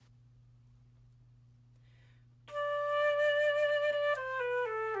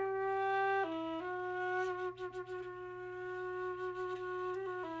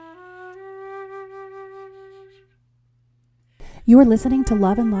You are listening to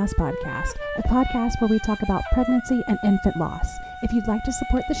Love and Loss Podcast, a podcast where we talk about pregnancy and infant loss. If you'd like to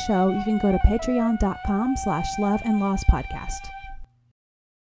support the show, you can go to patreon.com/loveandlosspodcast.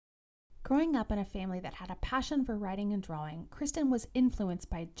 Growing up in a family that had a passion for writing and drawing, Kirsten was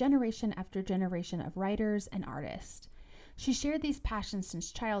influenced by generation after generation of writers and artists. She shared these passions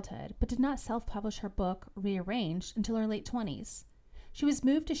since childhood, but did not self-publish her book, Rearranged, until her late 20s. She was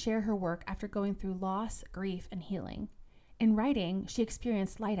moved to share her work after going through loss, grief, and healing. In writing, she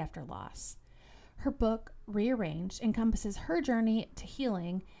experienced light after loss. Her book, Rearranged, encompasses her journey to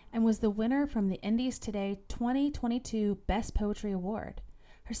healing and was the winner from the Indies Today 2022 Best Poetry Award.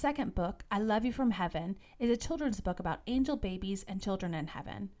 Her second book, I Love You from Heaven, is a children's book about angel babies and children in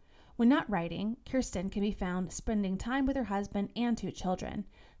heaven. When not writing, Kirsten can be found spending time with her husband and 2 children.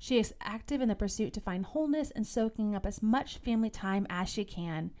 She is active in the pursuit to find wholeness and soaking up as much family time as she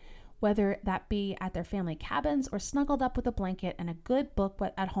can, whether that be at their family cabins or snuggled up with a blanket and a good book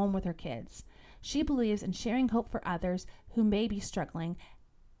at home with her kids. She believes in sharing hope for others who may be struggling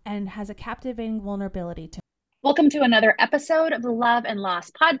and has a captivating vulnerability to. Welcome to another episode of the Love and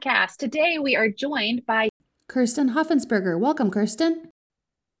Loss Podcast. Today we are joined by Kirsten Hopfensperger. Welcome, Kirsten.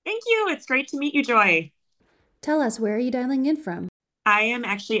 Thank you. It's great to meet you, Joy. Tell us, where are you dialing in from? I am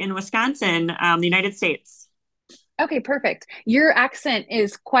actually in Wisconsin, the United States. Okay, perfect. Your accent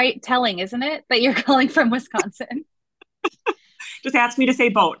is quite telling, isn't it? That you're calling from Wisconsin. Just ask me to say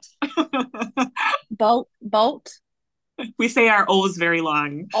boat. Boat. We say our O's very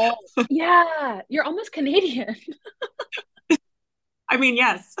long. Oh, yeah. You're almost Canadian. I mean,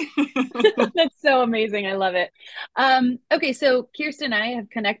 yes. That's so amazing. I love it. Okay, so Kirsten and I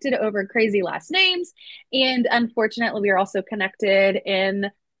have connected over crazy last names. And unfortunately, we are also connected in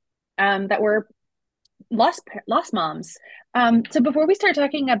that we're lost moms. So before we start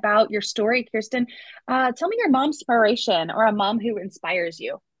talking about your story, Kirsten, tell me your mom's inspiration or a mom who inspires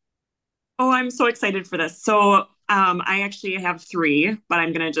you. Oh, I'm so excited for this. So I actually have 3, but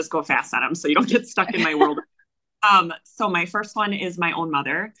I'm going to just go fast on them so you don't get stuck in my world. So my first one is my own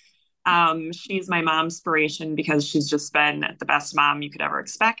mother. She's my mom's inspiration because she's just been the best mom you could ever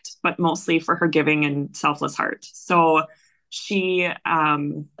expect, but mostly for her giving and selfless heart. So she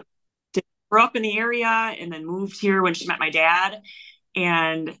grew up in the area and then moved here when she met my dad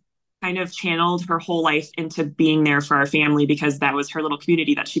and kind of channeled her whole life into being there for our family because that was her little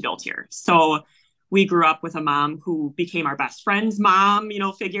community that she built here. So we grew up with a mom who became our best friend's mom,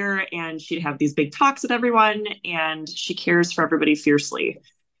 figure, and she'd have these big talks with everyone and she cares for everybody fiercely.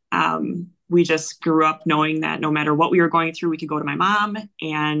 We just grew up knowing that no matter what we were going through, we could go to my mom,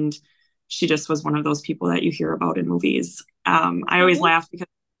 and she just was one of those people that you hear about in movies. I always laugh because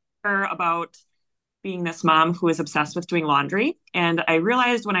her about being this mom who is obsessed with doing laundry. And I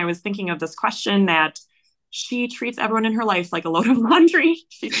realized when I was thinking of this question that she treats everyone in her life like a load of laundry.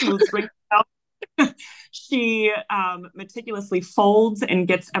 She smooths rings out. She meticulously folds and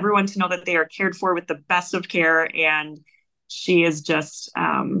gets everyone to know that they are cared for with the best of care. And she is just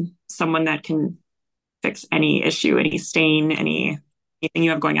someone that can fix any issue, any stain, anything you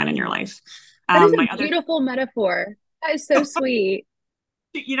have going on in your life. That is a beautiful metaphor. That is so sweet.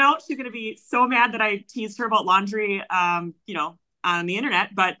 She's going to be so mad that I teased her about laundry, on the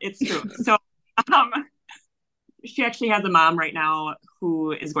internet, but it's true. So she actually has a mom right now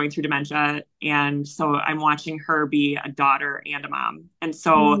who is going through dementia. And so I'm watching her be a daughter and a mom. And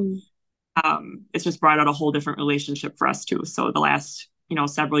so it's just brought out a whole different relationship for us too. So the last,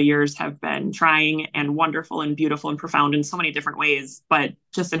 several years have been trying and wonderful and beautiful and profound in so many different ways. But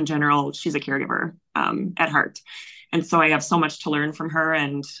just in general, she's a caregiver at heart. And so I have so much to learn from her,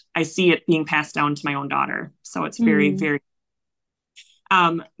 and I see it being passed down to my own daughter. So it's very, very.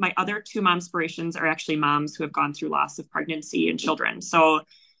 My other 2 mom inspirations are actually moms who have gone through loss of pregnancy and children. So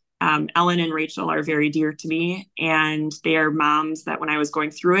Ellen and Rachel are very dear to me, and they are moms that when I was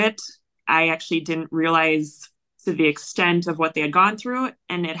going through it, I actually didn't realize to the extent of what they had gone through.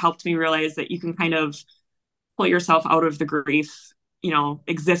 And it helped me realize that you can kind of pull yourself out of the grief,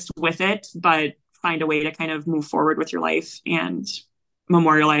 exist with it, but find a way to kind of move forward with your life and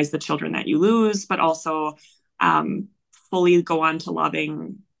memorialize the children that you lose, but also fully go on to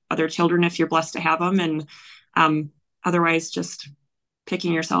loving other children if you're blessed to have them. And otherwise just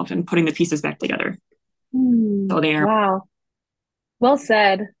picking yourself and putting the pieces back together. So they are. Wow. Well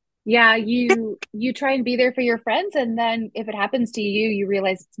said. Yeah. You try and be there for your friends. And then if it happens to you, you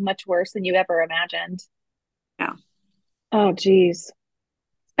realize it's much worse than you ever imagined. Yeah. Oh, geez.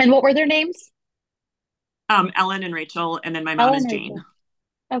 And what were their names? Ellen and Rachel, and then my mom is Jane.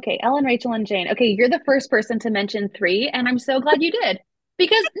 Okay, Ellen, Rachel, and Jane. Okay, you're the first person to mention 3, and I'm so glad you did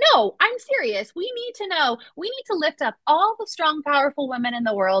Because no, I'm serious. We need to know. We need to lift up all the strong, powerful women in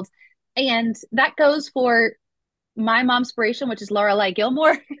the world. And that goes for my mom's inspiration, which is Lorelai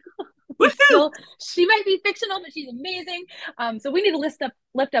Gilmore. Woohoo! Still, she might be fictional, but she's amazing. So we need to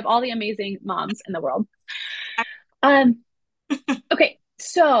lift up all the amazing moms in the world. Um, okay,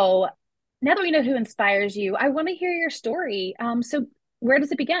 so now that we know who inspires you, I want to hear your story. So where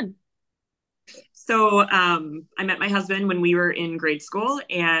does it begin? So I met my husband when we were in grade school,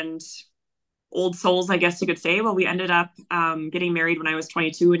 and old souls, I guess you could say. Well, we ended up getting married when I was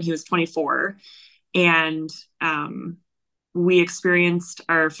 22 and he was 24. And we experienced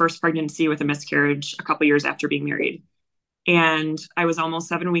our first pregnancy with a miscarriage a couple years after being married. And I was almost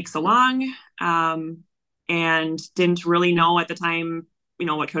 7 weeks along, and didn't really know at the time,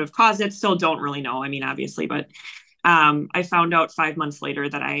 what could have caused it. Still don't really know. I mean, obviously, but I found out 5 months later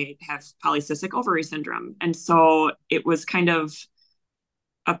that I have polycystic ovary syndrome. And so it was kind of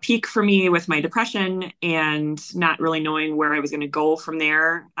a peak for me with my depression and not really knowing where I was going to go from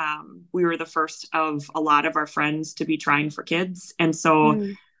there. We were the first of a lot of our friends to be trying for kids. And so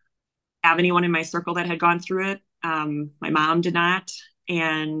have anyone in my circle that had gone through it. My mom did not.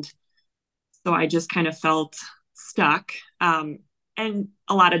 And so I just kind of felt stuck, and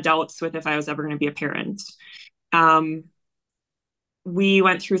a lot of doubts with if I was ever going to be a parent. We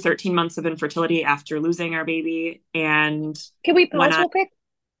went through 13 months of infertility after losing our baby. And can we pause real quick?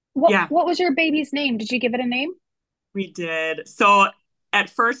 Yeah. What was your baby's name? Did you give it a name? We did. So at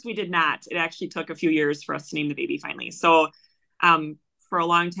first we did not. It actually took a few years for us to name the baby finally. So for a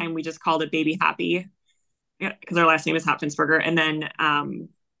long time, we just called it Baby Happy, because our last name is Hopfensperger. And then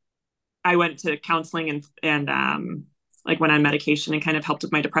I went to counseling and like went on medication and kind of helped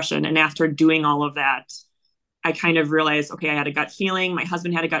with my depression. And after doing all of that, I kind of realized, okay, I had a gut feeling. My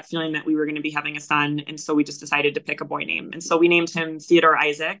husband had a gut feeling that we were going to be having a son. And so we just decided to pick a boy name. And so we named him Theodore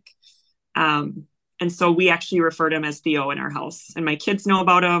Isaac. And so we actually refer to him as Theo in our house. And my kids know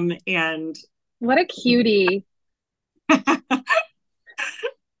about him. And what a cutie.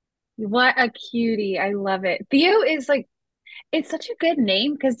 What a cutie. I love it. Theo is like, it's such a good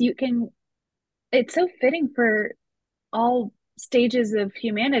name because it's so fitting for all stages of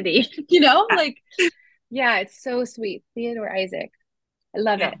humanity, like, yeah, it's so sweet. Theodore Isaac. I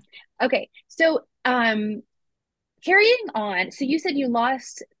love it. Okay. So, carrying on. So you said you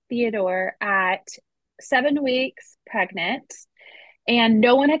lost Theodore at 7 weeks pregnant and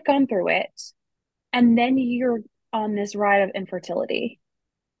no one had gone through it. And then you're on this ride of infertility.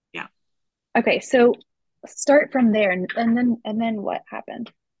 Yeah. Okay. So start from there and then what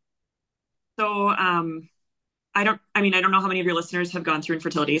happened? So, I don't know how many of your listeners have gone through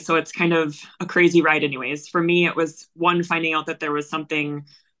infertility, so it's kind of a crazy ride anyways. For me, it was one, finding out that there was something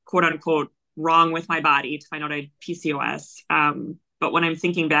quote unquote wrong with my body, to find out I had PCOS. But when I'm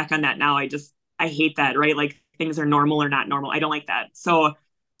thinking back on that now, I hate that, right? Like things are normal or not normal. I don't like that. So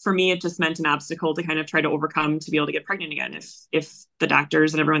for me, it just meant an obstacle to kind of try to overcome to be able to get pregnant again. If the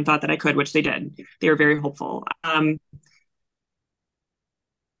doctors and everyone thought that I could, which they did, they were very hopeful.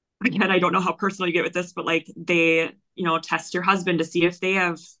 Again, I don't know how personal you get with this, but like they, test your husband to see if they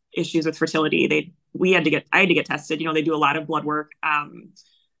have issues with fertility. I had to get tested. They do a lot of blood work, kind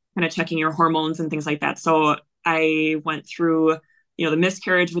of checking your hormones and things like that. So I went through, the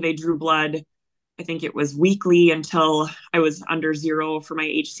miscarriage where they drew blood. I think it was weekly until I was under 0 for my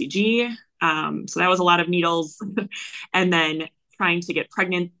HCG. So that was a lot of needles. And then trying to get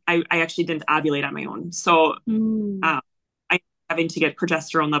pregnant, I actually didn't ovulate on my own. So, having to get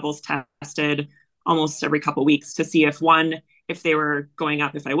progesterone levels tested almost every couple of weeks to see if they were going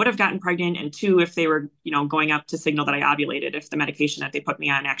up, if I would have gotten pregnant, and 2, if they were, going up to signal that I ovulated, if the medication that they put me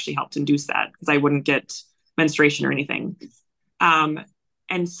on actually helped induce that, because I wouldn't get menstruation or anything.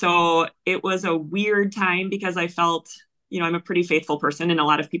 And so it was a weird time because I felt, I'm a pretty faithful person and a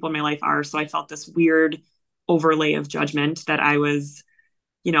lot of people in my life are. So I felt this weird overlay of judgment that I was,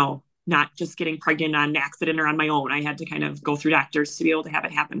 not just getting pregnant on accident or on my own. I had to kind of go through doctors to be able to have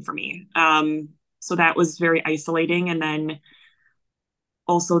it happen for me. So that was very isolating. And then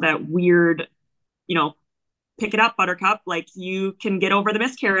also that weird, pick it up, buttercup, like you can get over the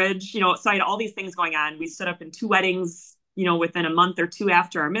miscarriage, so I had all these things going on. We stood up in 2 weddings, within a month or 2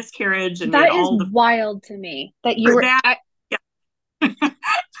 after our miscarriage. And that is wild to me that you were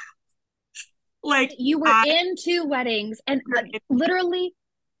like you were in 2 weddings and literally,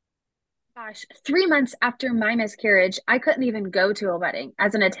 gosh, 3 months after my miscarriage, I couldn't even go to a wedding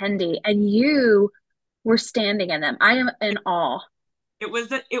as an attendee, and you were standing in them. I am in awe. It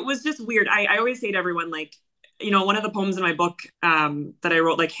was just weird. I always say to everyone, like, one of the poems in my book that I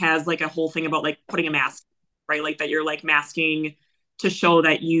wrote, like, has like a whole thing about like putting a mask, right? Like that you're like masking to show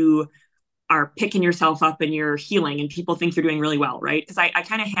that you are picking yourself up and you're healing and people think you're doing really well, right? Because I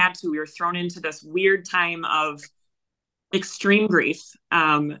kind of had to. We were thrown into this weird time of extreme grief.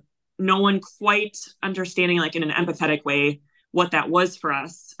 No one quite understanding, like in an empathetic way, what that was for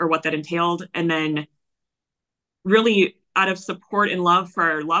us or what that entailed. And then really out of support and love for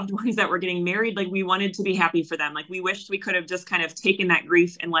our loved ones that were getting married, like we wanted to be happy for them. Like we wished we could have just kind of taken that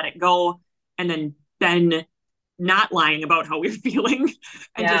grief and let it go and then been not lying about how we were feeling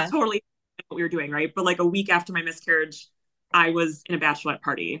and Yeah. just totally what we were doing, right? But like a week after my miscarriage, I was in a bachelorette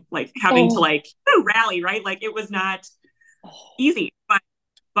party, like having to like rally, right? Like it was not easy,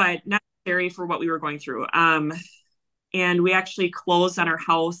 but necessary for what we were going through. And we actually closed on our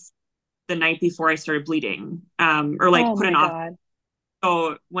house the night before I started bleeding, or like put an off.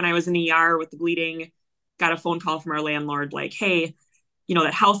 So when I was in the ER with the bleeding, got a phone call from our landlord, like, hey, you know,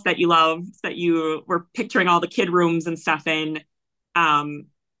 that house that you loved, that you were picturing all the kid rooms and stuff in,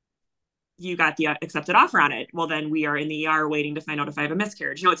 you got the accepted offer on it. Well, then we are in the ER waiting to find out if I have a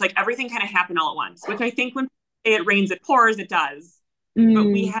miscarriage. You know, it's like everything kind of happened all at once, which I think when it rains, it pours, it does. But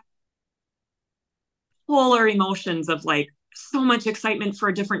we had polar emotions of like so much excitement for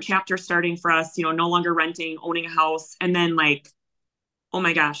a different chapter starting for us, you know, no longer renting, owning a house. And then like, oh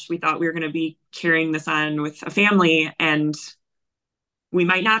my gosh, we thought we were going to be carrying this on with a family and we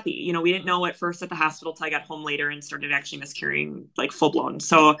might not be, you know, we didn't know at first at the hospital till I got home later and started actually miscarrying like full blown.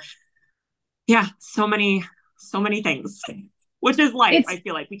 So yeah, so many things, which is life. I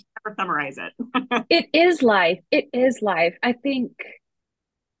feel like we can never summarize it. It is life. It is life. I think,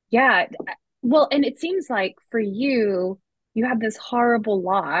 yeah. Well, and it seems like for you, you had this horrible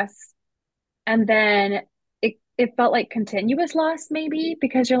loss and then it felt like continuous loss maybe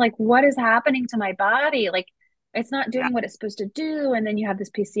because you're like, what is happening to my body? Like it's not doing what it's supposed to do. And then you have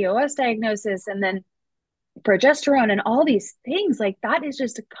this PCOS diagnosis and then progesterone and all these things. Like that is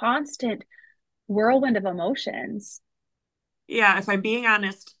just a constant whirlwind of emotions. Yeah, if I'm being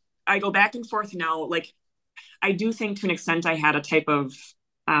honest, I go back and forth now. Like I do think to an extent I had a type of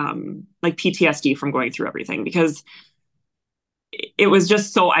like PTSD from going through everything because it was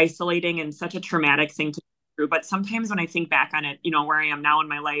just so isolating and such a traumatic thing to go through. But sometimes when I think back on it, you know, where I am now in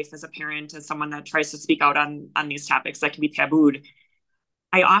my life as a parent, as someone that tries to speak out on these topics that can be tabooed,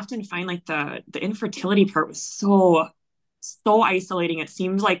 I often find like the infertility part was so isolating. It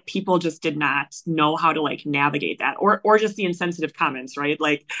seems like people just did not know how to like navigate that or just the insensitive comments, right?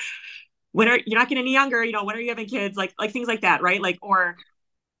 Like you're not getting any younger, you know, when are you having kids? Like things like that, right? Like, or,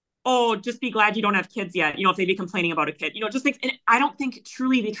 oh, just be glad you don't have kids yet. You know, if they'd be complaining about a kid, you know, just think, and I don't think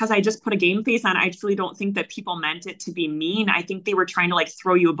truly because I just put a game face on, I truly don't think that people meant it to be mean. I think they were trying to like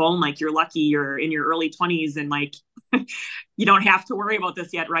throw you a bone. Like you're lucky you're in your early 20s and like, you don't have to worry about this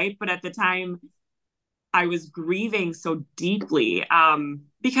yet. Right. But at the time I was grieving so deeply,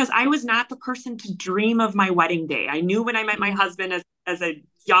 because I was not the person to dream of my wedding day. I knew when I met my husband as a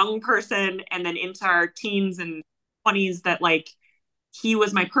young person and then into our teens and 20s that like, he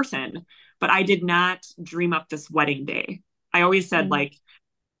was my person, but I did not dream up this wedding day. I always said like,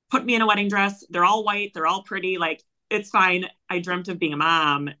 put me in a wedding dress. They're all white. They're all pretty. Like, it's fine. I dreamt of being a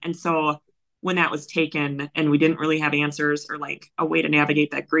mom. And so when that was taken and we didn't really have answers or like a way to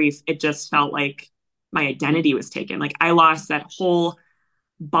navigate that grief, it just felt like my identity was taken. Like I lost that whole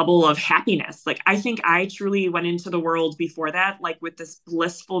bubble of happiness. Like I think I truly went into the world before that, like with this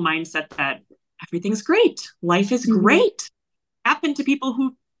blissful mindset that everything's great. Life is great. Happen to people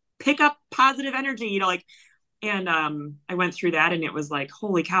who pick up positive energy, you know, like, and I went through that and it was like,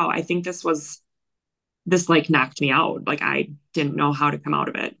 holy cow, I think this like knocked me out. Like I didn't know how to come out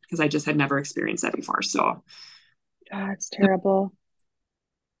of it because I just had never experienced that before. So it's terrible.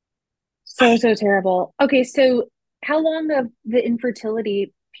 So terrible. Okay, so how long of the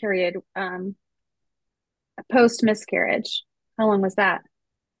infertility period post miscarriage? How long was that?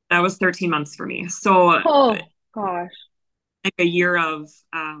 That was 13 months for me. So oh gosh. Like a year of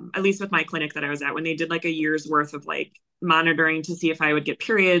at least with my clinic that I was at, when they did like a year's worth of like monitoring to see if I would get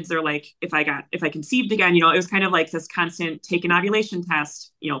periods or like if I conceived again, you know, it was kind of like this constant take an ovulation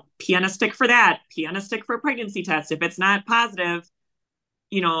test, you know, pee on a stick for that, pee on a stick for a pregnancy test. If it's not positive,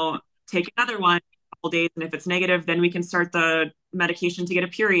 you know, take another one a couple days. And if it's negative, then we can start the medication to get a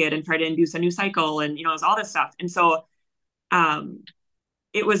period and try to induce a new cycle. And, you know, it's all this stuff. And so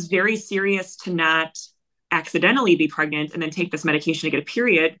it was very serious to not accidentally be pregnant and then take this medication to get a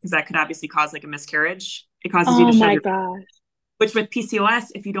period, because that could obviously cause like a miscarriage. It causes you to shed which with PCOS,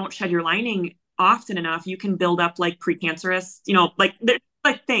 if you don't shed your lining often enough, you can build up like precancerous, you know, like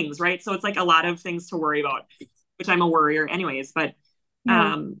like things, right? So it's like a lot of things to worry about, which I'm a worrier anyways, but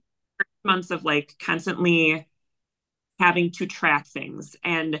months of like constantly having to track things.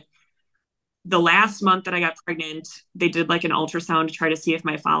 And the last month that I got pregnant, they did like an ultrasound to try to see if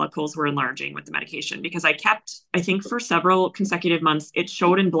my follicles were enlarging with the medication, because I think for several consecutive months, it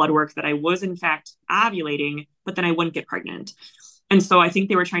showed in blood work that I was in fact ovulating, but then I wouldn't get pregnant. And so I think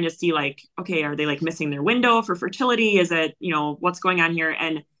they were trying to see like, okay, are they like missing their window for fertility? Is it, what's going on here?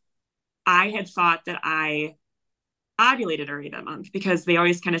 And I had thought that I ovulated already that month, because they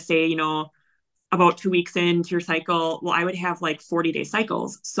always kind of say, about 2 weeks into your cycle, well, I would have like 40-day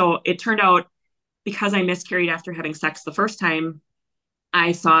cycles. So it turned out, because I miscarried after having sex the first time,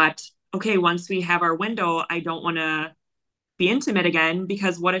 I thought, okay, once we have our window, I don't want to be intimate again,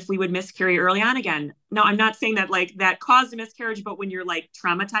 because what if we would miscarry early on again? No, I'm not saying that like that caused a miscarriage, but when you're like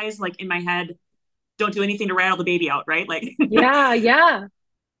traumatized, like in my head, don't do anything to rattle the baby out, right? Like, Yeah.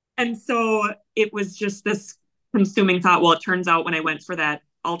 And so it was just this consuming thought. Well, it turns out when I went for that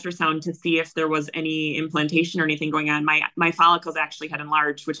ultrasound to see if there was any implantation or anything going on, my follicles actually had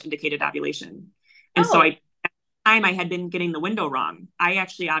enlarged, which indicated ovulation. And so at the time I had been getting the window wrong. I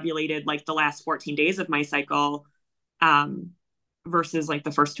actually ovulated like the last 14 days of my cycle, versus like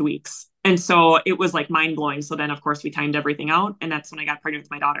the first 2 weeks. And so it was like mind blowing. So then of course we timed everything out, and that's when I got pregnant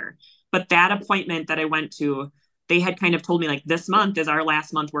with my daughter. But that appointment that I went to, they had kind of told me like, this month is our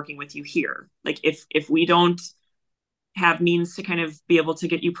last month working with you here. Like if we don't have means to kind of be able to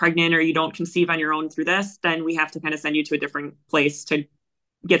get you pregnant, or you don't conceive on your own through this, then we have to kind of send you to a different place to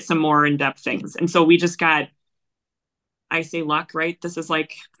get some more in-depth things. And so we just got, I say luck, right? This is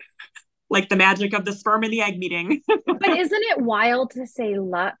like the magic of the sperm and the egg meeting. But isn't it wild to say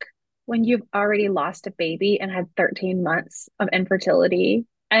luck when you've already lost a baby and had 13 months of infertility?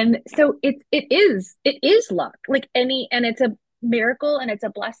 And so it is luck. Like and it's a miracle and it's a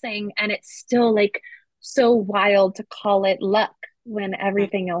blessing, and it's still like so wild to call it luck when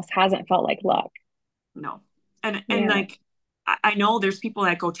everything else hasn't felt like luck. No. And Yeah. like, I know there's people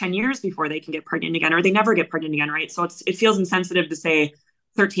that go 10 years before they can get pregnant again, or they never get pregnant again, right? So it feels insensitive to say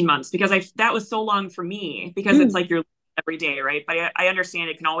 13 months, because that was so long for me, because it's like you're every day, right? But I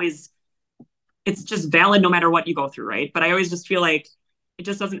understand it's just valid no matter what you go through, right? But I always just feel like it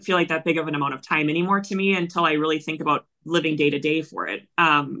just doesn't feel like that big of an amount of time anymore to me, until I really think about living day to day for it.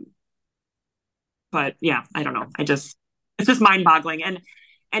 But yeah, I don't know. It's just mind boggling. And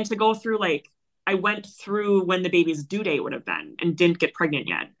to go through, like, I went through when the baby's due date would have been and didn't get pregnant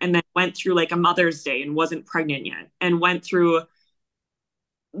yet. And then went through like a Mother's Day and wasn't pregnant yet. And went through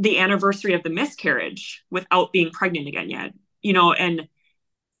the anniversary of the miscarriage without being pregnant again yet. And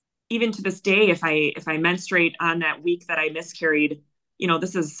even to this day, if I menstruate on that week that I miscarried,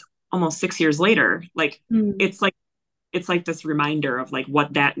 this is almost 6 years later. Like, it's like this reminder of like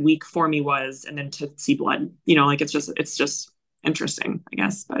what that week for me was, and then to see blood, like it's just interesting, I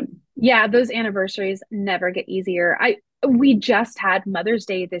guess. But Yeah, those anniversaries never get easier. We just had Mother's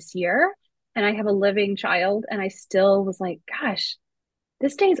Day this year, and I have a living child, and I still was like, gosh,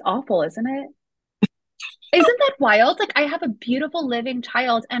 this day is awful, isn't it? Isn't that wild? Like, I have a beautiful living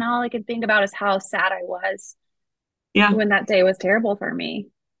child, and all I could think about is how sad I was yeah, when that day was terrible for me.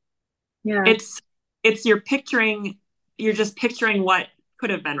 Yeah. it's you're just picturing what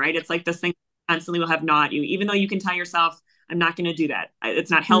could have been, right? It's like this thing constantly will have gnawed at you, even though you can tell yourself, I'm not going to do that. It's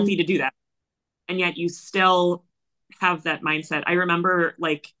not healthy to do that. And yet you still have that mindset. I remember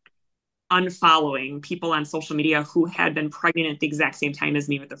like unfollowing people on social media who had been pregnant at the exact same time as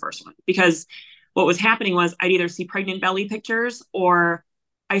me with the first one, because what was happening was I'd either see pregnant belly pictures, or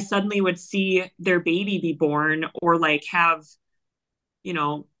I suddenly would see their baby be born, or like have,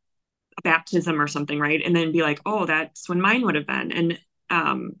 a baptism or something, right? And then be like, oh, that's when mine would have been. And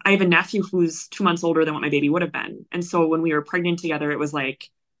I have a nephew who's 2 months older than what my baby would have been. And so when we were pregnant together, it was like,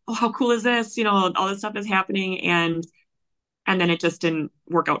 oh, how cool is this? All this stuff is happening. And then it just didn't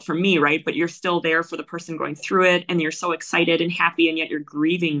work out for me, right? But you're still there for the person going through it, and you're so excited and happy, and yet you're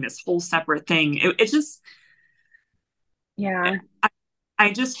grieving this whole separate thing. It's just, Yeah.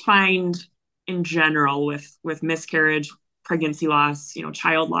 I just find in general with miscarriage, pregnancy loss,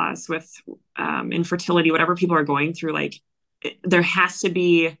 child loss, with infertility, whatever people are going through, like there has to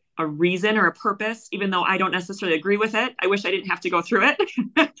be a reason or a purpose, even though I don't necessarily agree with it. I wish I didn't have to go through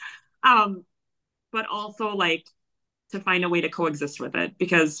it. But also like to find a way to coexist with it,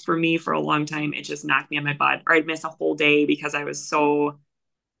 because for me, for a long time, it just knocked me on my butt, or I'd miss a whole day because I was so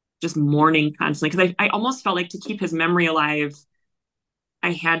just mourning constantly. Because I almost felt like to keep his memory alive,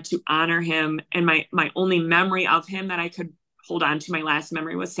 I had to honor him. And my only memory of him that I could hold on to, my last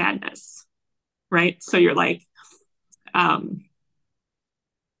memory, was sadness. Right. So you're like, I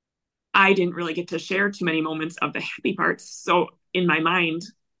didn't really get to share too many moments of the happy parts. So in my mind,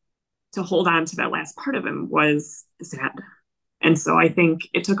 to hold on to that last part of him was sad. And so I think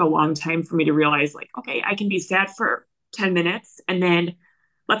it took a long time for me to realize, like, okay, I can be sad for 10 minutes and then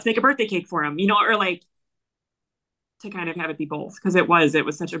let's make a birthday cake for him, or like to kind of have it be both. Because it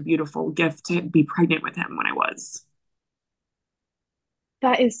was such a beautiful gift to be pregnant with him when I was.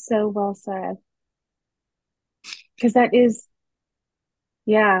 That is so well said. Because that is,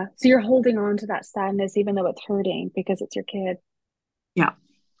 yeah. So you're holding on to that sadness even though it's hurting because it's your kid. Yeah.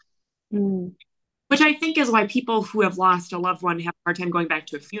 Mm. Which I think is why people who have lost a loved one have a hard time going back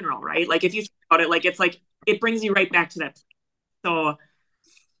to a funeral, right? Like if you think about it, like it's like it brings you right back to that. So,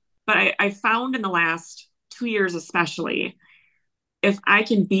 but I found in the last 2 years, especially, if I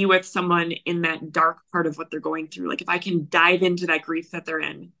can be with someone in that dark part of what they're going through, like if I can dive into that grief that they're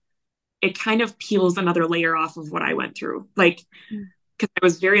in, it kind of peels another layer off of what I went through. Like, because I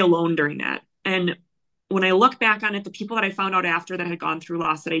was very alone during that. And when I look back on it, the people that I found out after that had gone through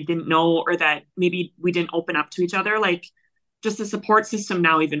loss that I didn't know, or that maybe we didn't open up to each other, like just the support system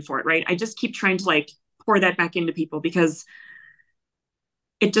now, even for it, right? I just keep trying to like pour that back into people because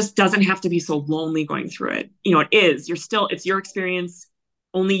it just doesn't have to be so lonely going through it. It is, it's your experience.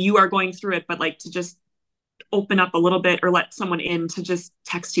 Only you are going through it, but like to just open up a little bit or let someone in to just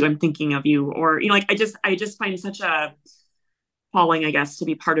text you, I'm thinking of you. Or, like I just find such a calling, I guess, to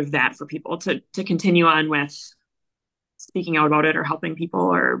be part of that for people to continue on with speaking out about it or helping people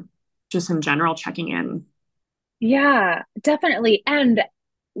or just in general checking in. Yeah, definitely. And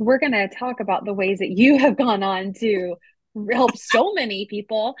we're going to talk about the ways that you have gone on to help so many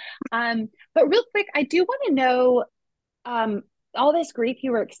people. But real quick, I do want to know um, all this grief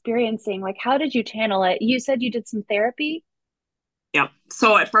you were experiencing, like how did you channel it? You said you did some therapy. Yeah.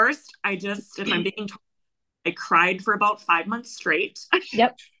 So at first, if I'm being told, I cried for about 5 months straight.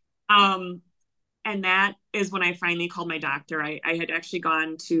 Yep. um, and that is when I finally called my doctor. I had actually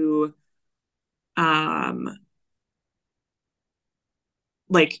gone to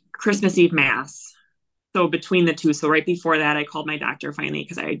like Christmas Eve mass. So between the two, so right before that, I called my doctor finally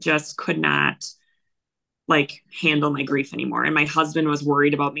because I just could not like handle my grief anymore. And my husband was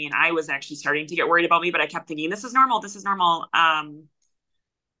worried about me, and I was actually starting to get worried about me, but I kept thinking, this is normal. This is normal.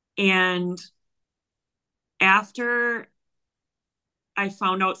 And after I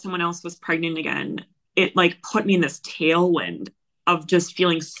found out someone else was pregnant again, it like put me in this tailwind of just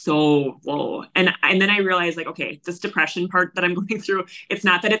feeling so low. And then I realized like, okay, this depression part that I'm going through, it's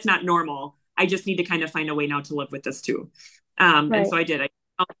not that it's not normal. I just need to kind of find a way now to live with this too. And Right. so I did. I did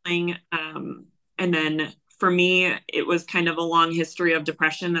counseling, and then for me, it was kind of a long history of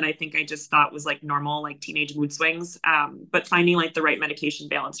depression that I think I just thought was like normal, like teenage mood swings. But finding like the right medication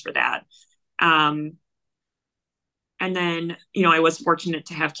balance for that. Um, and then, I was fortunate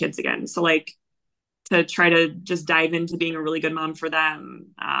to have kids again. So like to try to just dive into being a really good mom for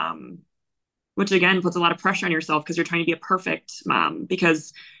them, which again puts a lot of pressure on yourself because you're trying to be a perfect mom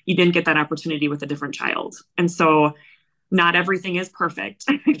because you didn't get that opportunity with a different child. And so not everything is perfect.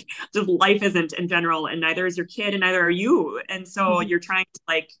 Just life isn't in general, and neither is your kid, and neither are you. And so Mhm. you're trying to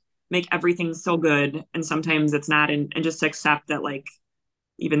like make everything so good, and sometimes it's not, and just accept that like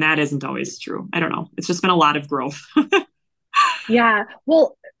even that isn't always true. I don't know. It's just been a lot of growth. Yeah.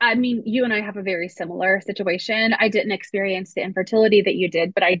 Well, I mean, you and I have a very similar situation. I didn't experience the infertility that you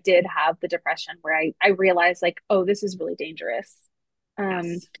did, but I did have the depression where I realized like, oh, this is really dangerous.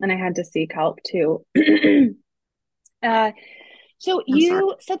 Yes. And I had to seek help too. Uh, so I'm sorry.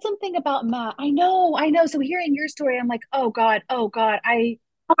 you said something about Matt. I know, I know. So hearing your story, I'm like, oh God,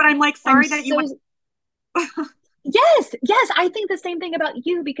 But I'm like I'm sorry that you so went. yes, yes. I think the same thing about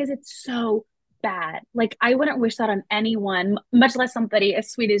you because it's so bad. Like I wouldn't wish that on anyone, much less somebody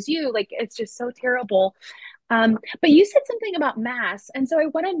as sweet as you. Like it's just so terrible. But you said something about mass, and so I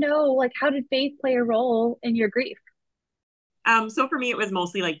want to know, like, how did faith play a role in your grief? So for me, it was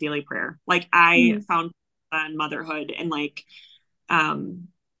mostly like daily prayer. Like I Mm, found on motherhood and like um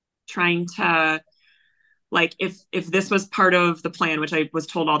trying to like if this was part of the plan, which I was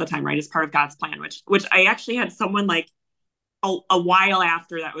told all the time, right, is part of God's plan, which I actually had someone like a while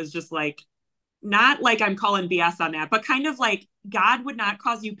after that was just like not like I'm calling BS on that, but kind of like God would not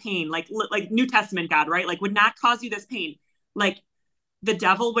cause you pain, like New Testament God, right? Like would not cause you this pain. Like the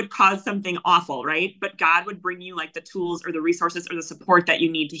devil would cause something awful, right? But God would bring you like the tools or the resources or the support that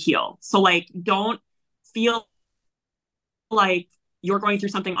you need to heal. So like don't feel like you're going through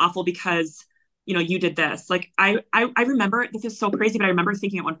something awful because you did this. Like I remember, this is so crazy, but I remember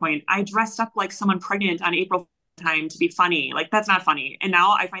thinking at one point I dressed up like someone pregnant on April time to be funny. Like that's not funny. And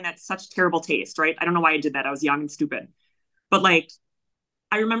now I find that such terrible taste, right? I don't know why I did that. I was young and stupid. But like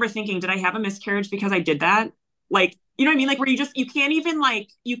I remember thinking, did I have a miscarriage because I did that? Like you know what I mean? Like where you can't even like,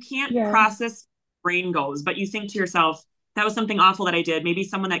 you can't Yeah. process brain goes, but you think to yourself, that was something awful that I did. Maybe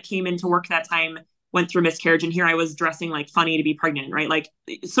someone that came into work that time went through miscarriage and here I was dressing like funny to be pregnant, right? Like,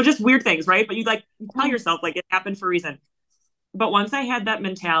 so just weird things, right? But you tell Yeah. yourself like it happened for a reason. But once I had that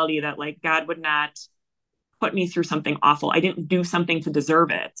mentality that like God would not put me through something awful, I didn't do something to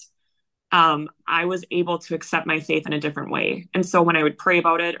deserve it. I was able to accept my faith in a different way. And so when I would pray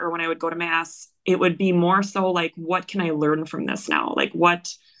about it or when I would go to mass, it would be more so like, what can I learn from this now? Like,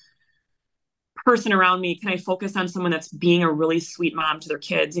 what person around me can I focus on someone that's being a really sweet mom to their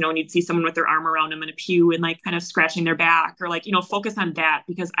kids, you know, and you'd see someone with their arm around them in a pew and like kind of scratching their back or like, you know, focus on that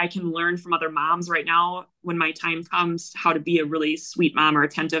because I can learn from other moms right now when my time comes how to be a really sweet mom or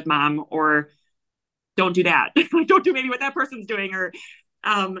attentive mom or don't do that. Don't do maybe what that person's doing or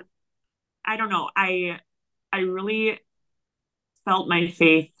um I don't know. I really felt my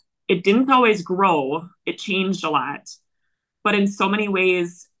faith. It didn't always grow. It changed a lot. But in so many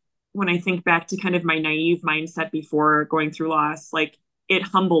ways, when I think back to kind of my naive mindset before going through loss, like it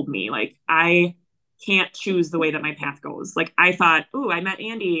humbled me. Like I can't choose the way that my path goes. Like I thought, oh, I met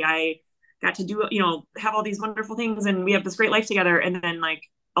Andy. I got to do, you know, have all these wonderful things and we have this great life together. And then like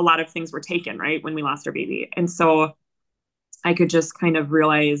a lot of things were taken, right? When we lost our baby. And so I could just kind of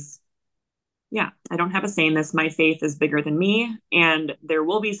realize, yeah, I don't have a say in this. My faith is bigger than me. And there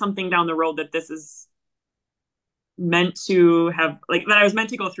will be something down the road that this is meant to have, like, that I was meant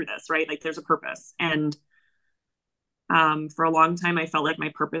to go through this, right? Like, there's a purpose. And for a long time, I felt like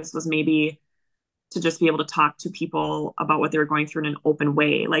my purpose was maybe to just be able to talk to people about what they were going through in an open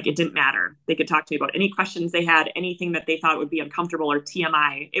way. Like, it didn't matter. They could talk to me about any questions they had, anything that they thought would be uncomfortable or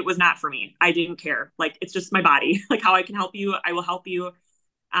TMI. It was not for me. I didn't care. Like, it's just my body. Like, how I can help you, I will help you.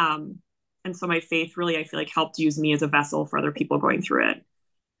 Um, and so my faith really, I feel like, helped use me as a vessel for other people going through it.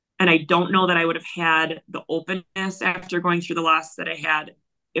 And I don't know that I would have had the openness after going through the loss that I had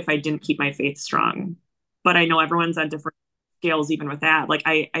if I didn't keep my faith strong. But I know everyone's on different scales, even with that. Like,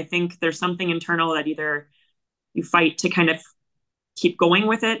 I think there's something internal that either you fight to kind of keep going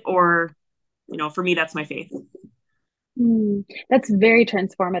with it, or, you know, for me, that's my faith. That's very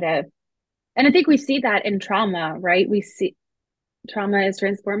transformative. And I think we see that in trauma, right? We see trauma is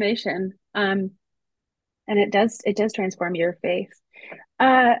transformation. And it does transform your faith.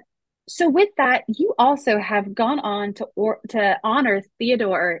 Uh, so with that, you also have gone on to honor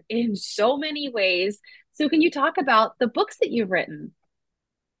Theodore in so many ways. So can you talk about the books that you've written?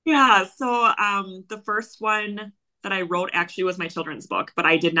 Yeah. So the first one that I wrote actually was my children's book, but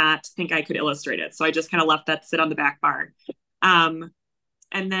I did not think I could illustrate it. So I just kind of left that sit on the back bar. Um,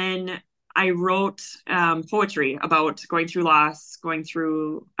 and then I wrote poetry about going through loss, going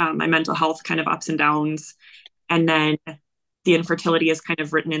through my mental health kind of ups and downs. And then the infertility is kind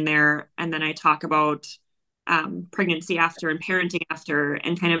of written in there. And then I talk about pregnancy after and parenting after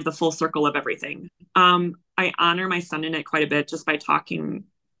and kind of the full circle of everything. I honor my son in it quite a bit just by talking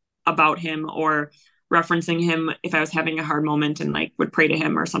about him or referencing him if I was having a hard moment and like would pray to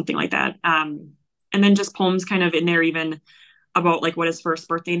him or something like that. And then just poems kind of in there, even about like what his first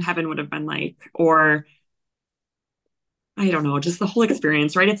birthday in heaven would have been like, or I don't know, just the whole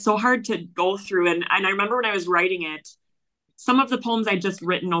experience, right? It's so hard to go through. And I remember when I was writing it, some of the poems I just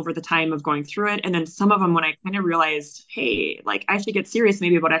written over the time of going through it. And then some of them when I kind of realized, hey, like I should get serious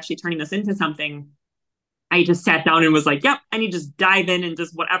maybe about actually turning this into something. I just sat down and was like, yep, I need to just dive in and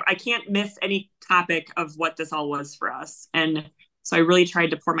just whatever. I can't miss any topic of what this all was for us. And so I really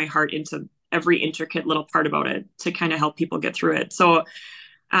tried to pour my heart into every intricate little part about it to kind of help people get through it. So,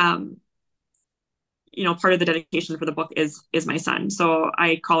 um, you know, part of the dedication for the book is my son. So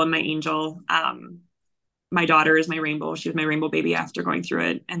I call him my angel. My daughter is my rainbow. She was my rainbow baby after going through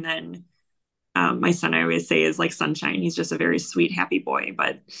it. And then my son, I always say, is like sunshine. He's just a very sweet, happy boy.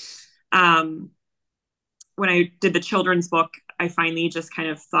 But when I did the children's book, I finally just kind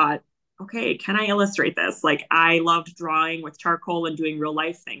of thought, okay, can I illustrate this? Like I loved drawing with charcoal and doing real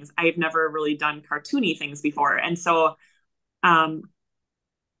life things. I've never really done cartoony things before. And so um,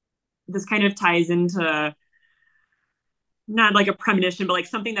 this kind of ties into not like a premonition, but like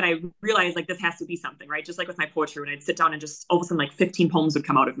something that I realized like this has to be something, right? Just like with my poetry, when I'd sit down and just all of a sudden like 15 poems would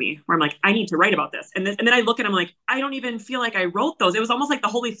come out of me where I'm like, I need to write about this. And then I look and I'm like, I don't even feel like I wrote those. It was almost like the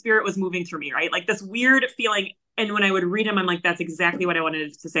Holy Spirit was moving through me, right? Like this weird feeling. And when I would read them, I'm like, that's exactly what I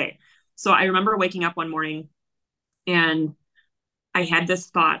wanted to say. So I remember waking up one morning and I had this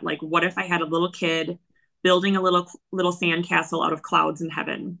thought, like, what if I had a little kid building a little sand castle out of clouds in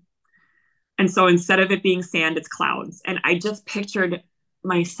heaven? And so instead of it being sand, it's clouds. And I just pictured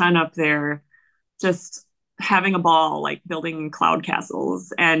my son up there just having a ball, like building cloud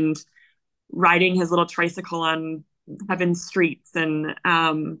castles and riding his little tricycle on heaven streets and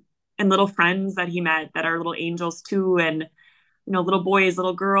little friends that he met that are little angels too. And, little boys,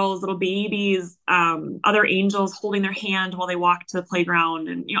 little girls, little babies, other angels holding their hand while they walk to the playground.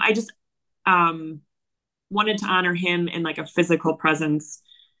 And, I just wanted to honor him in like a physical presence.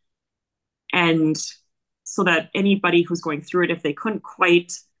 And so that anybody who's going through it, if they couldn't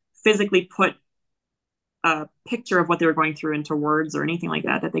quite physically put a picture of what they were going through into words or anything like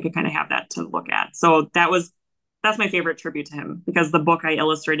that, that they could kind of have that to look at. So that's my favorite tribute to him, because the book I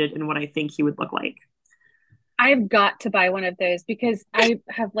illustrated in what I think he would look like. I've got to buy one of those because I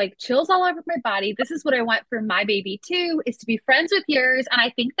have like chills all over my body. This is what I want for my baby too, is to be friends with yours. And I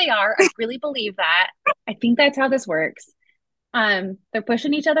think they are. I really believe that. I think that's how this works. They're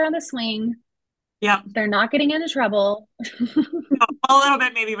pushing each other on the swing. Yeah. They're not getting into trouble. A little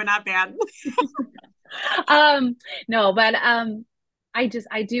bit maybe, but not bad. No, but I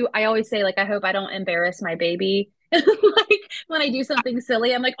always say, like, I hope I don't embarrass my baby. Like when I do something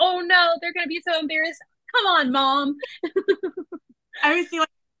silly, I'm like, oh no, they're gonna be so embarrassed. Come on, mom. I always feel like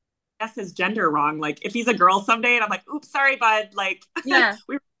guess his gender wrong. Like if he's a girl someday, and I'm like, oops, sorry, bud. Like, yeah,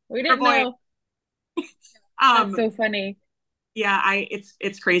 we didn't know. That's so funny. Yeah,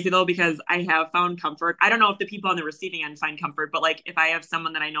 it's crazy though, because I have found comfort. I don't know if the people on the receiving end find comfort, but like if I have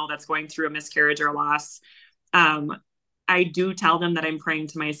someone that I know that's going through a miscarriage or a loss, I do tell them that I'm praying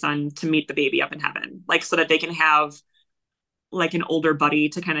to my son to meet the baby up in heaven, like so that they can have like an older buddy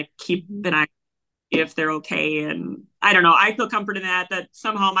to kind of keep an eye if they're okay. And I don't know, I feel comfort in that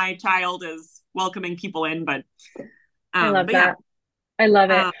somehow my child is welcoming people in, but I love that. Yeah. I love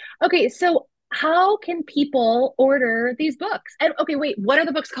it. Okay, so how can people order these books? And okay, wait, what are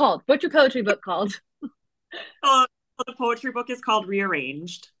the books called? What's your poetry book called? The poetry book is called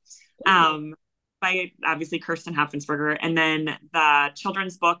Rearranged, by obviously Kirsten Hopfensperger. And then the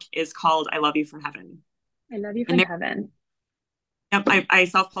children's book is called I Love You from Heaven. I Love You from Heaven. Yep, I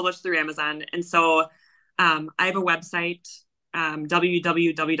self-published through Amazon. And so I have a website,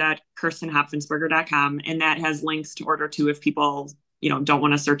 www.kirstenhopfensperger.com, and that has links to order too if people don't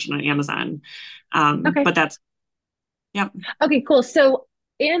want to search it on Amazon. Okay. But that's, yep. Okay, cool. So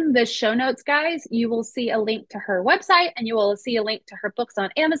in the show notes, guys, you will see a link to her website and you will see a link to her books on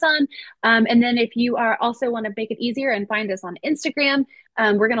Amazon. And then if you are also want to make it easier and find us on Instagram,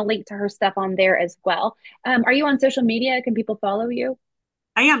 we're going to link to her stuff on there as well. Are you on social media? Can people follow you?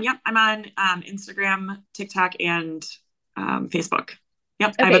 I am. Yep. I'm on Instagram, TikTok, and Facebook.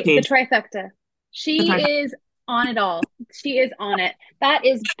 Yep. Okay, I have a page. The trifecta. She is on it all. She is on it. That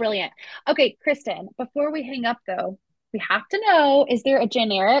is brilliant. Okay, Kirsten, before we hang up though, we have to know, is there a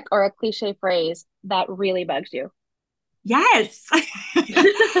generic or a cliche phrase that really bugs you? Yes.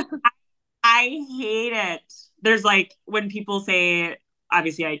 I hate it. There's like when people say,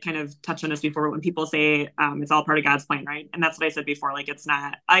 obviously I kind of touched on this before, when people say it's all part of God's plan, right? And that's what I said before. Like it's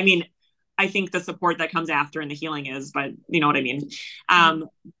not, I mean, I think the support that comes after and the healing is, but you know what I mean?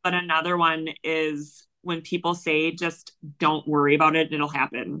 But another one is when people say, just don't worry about it, it'll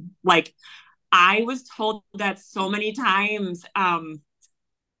happen. Like I was told that so many times. And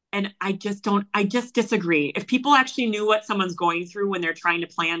I just disagree. If people actually knew what someone's going through when they're trying to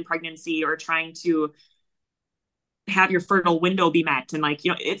plan pregnancy or trying to have your fertile window be met, and like,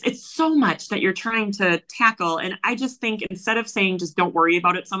 it's so much that you're trying to tackle. And I just think instead of saying, just don't worry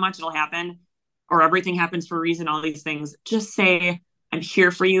about it so much, it'll happen, or everything happens for a reason, all these things, just say, I'm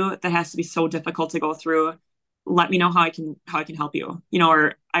here for you. That has to be so difficult to go through. Let me know how I can help you,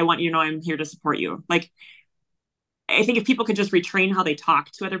 or I want you to know I'm here to support you. Like, I think if people could just retrain how they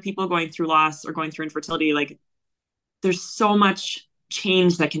talk to other people going through loss or going through infertility, like there's so much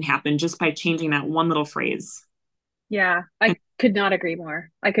change that can happen just by changing that one little phrase. Yeah, I could not agree more.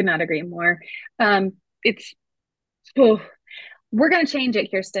 We're going to change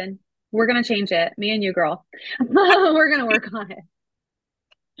it, Kirsten. We're going to change it. Me and you, girl. We're going to work on it.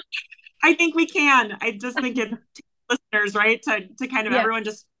 I think we can. I just think it listeners, right? To kind of everyone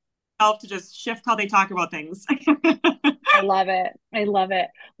just help to just shift how they talk about things. I love it.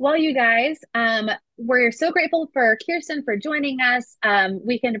 Well, you guys, we're so grateful for Kirsten for joining us.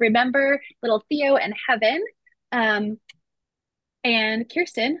 We can remember little Theo in heaven. And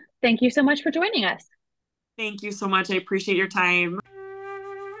Kirsten, thank you so much for joining us. Thank you so much. I appreciate your time.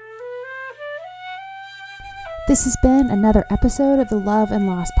 This has been another episode of the Love and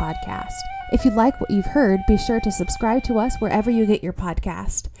Loss podcast. If you like what you've heard, be sure to subscribe to us wherever you get your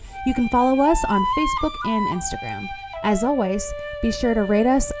podcast. You can follow us on Facebook and Instagram. As always, be sure to rate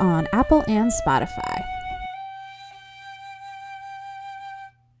us on Apple and Spotify.